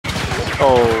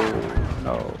Oh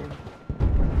no.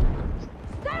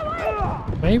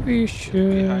 Maybe you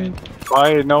should...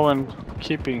 Why no one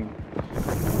keeping...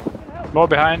 More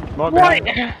behind, more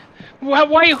behind.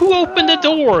 Why? Who opened the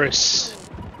doors?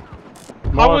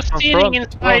 I was sitting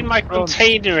inside my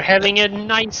container having a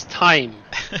nice time.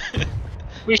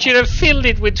 We should have filled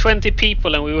it with 20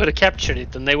 people and we would have captured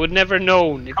it and they would never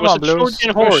known. It was a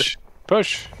Trojan horse.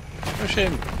 Push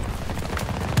in.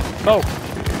 Oh,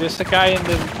 there's a guy in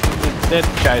the dead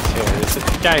guys here. There's a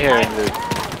guy here in the...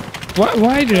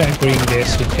 Why did I bring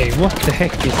this? Okay, what the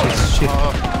heck is this shit?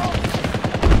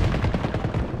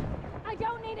 I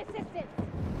don't need assistance.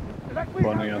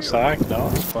 Spawning on side? No,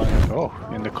 spawning... Oh,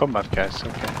 in the combat guys,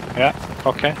 okay. Yeah,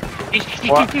 okay.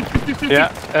 What?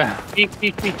 Yeah.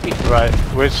 Right,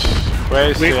 where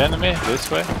is the enemy? This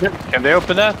way? Can they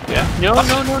open that? Yeah. No.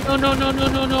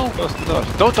 Close the door.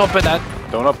 Don't open that.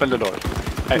 Don't open the door.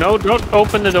 Hey. No, don't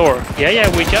open the door. Yeah,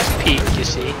 we just peeked, you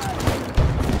see.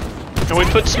 And we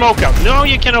put smoke out. No,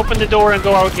 you can open the door and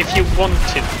go out if you want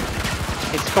to.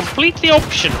 It's completely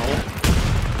optional.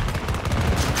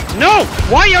 No!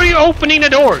 Why are you opening the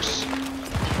doors?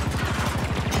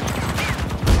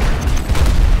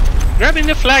 Grabbing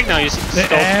the flag now, you see.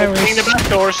 Stop opening the back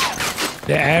doors.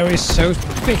 The air is so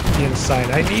thick inside.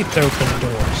 I need to open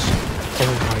doors.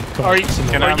 Oh my god.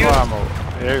 Can I have more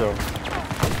ammo? There you go.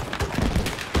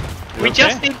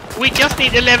 We just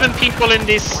need 11 people in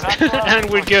this and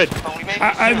we're good.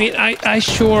 I mean, I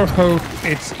sure hope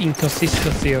it's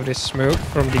inconsistency of the smoke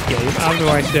from the game.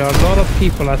 Otherwise, there are a lot of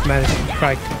people that manage to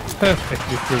crack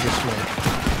perfectly through the smoke.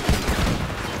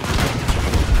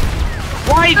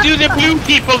 Why do the blue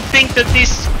people think that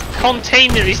this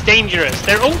container is dangerous?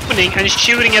 They're opening and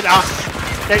shooting at us.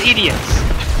 They're idiots.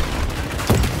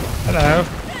 Hello.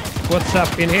 What's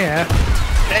up in here?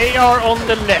 They are on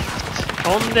the left.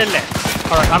 On the left.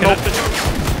 Alright, I'm open.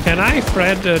 Can I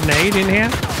thread a nade in here?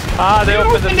 Ah, they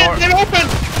opened the door. They're open!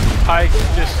 I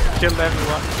just killed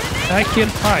everyone. I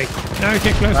killed Pike. Now you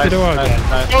can close the door again.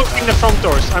 Closing the front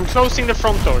doors. I'm closing the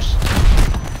front doors.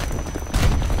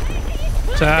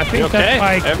 So I think that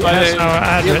Pike has our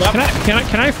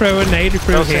address. Can I throw a nade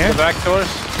through here? The back doors?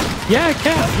 Yeah, I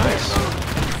can. Nice.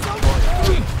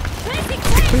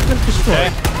 Equipment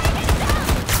destroyed.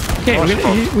 Okay,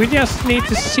 we just need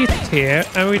to sit here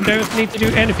and we don't need to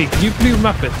do anything. You blue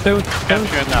Muppet, don't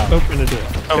open the door.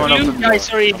 You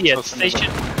guys are idiots. They should...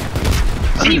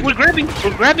 See, we're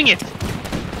grabbing it.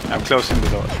 I'm closing the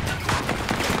door.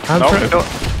 No.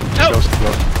 Close the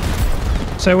door.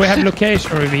 So we have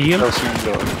location reveal. Closing the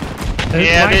door.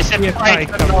 Yeah, there's a fight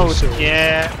coming soon.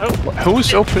 Yeah. Oh.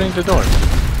 Who's opening the door?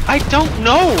 I don't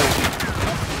know.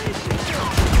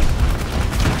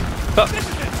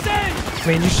 I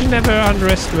mean, you should never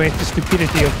underestimate the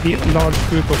stupidity of a large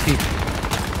group of people.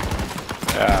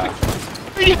 Yeah.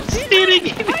 Are you sitting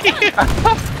in here?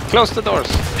 Close the doors.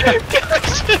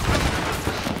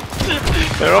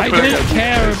 I don't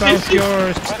care about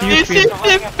your stupid... This is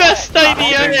the best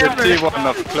idea ever.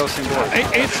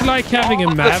 It's like having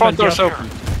a map. The front door's open.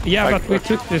 Yeah, but we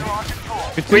took the...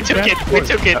 We took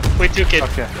it.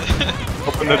 Okay.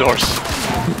 Open the doors.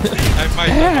 I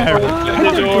might open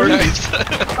the doors.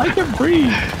 I can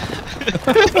breathe.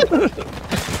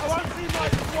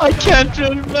 I can't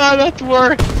remember that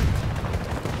worked.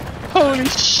 Holy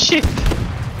shit.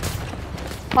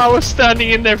 I was standing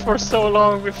in there for so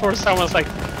long before someone's like,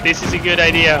 this is a good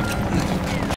idea.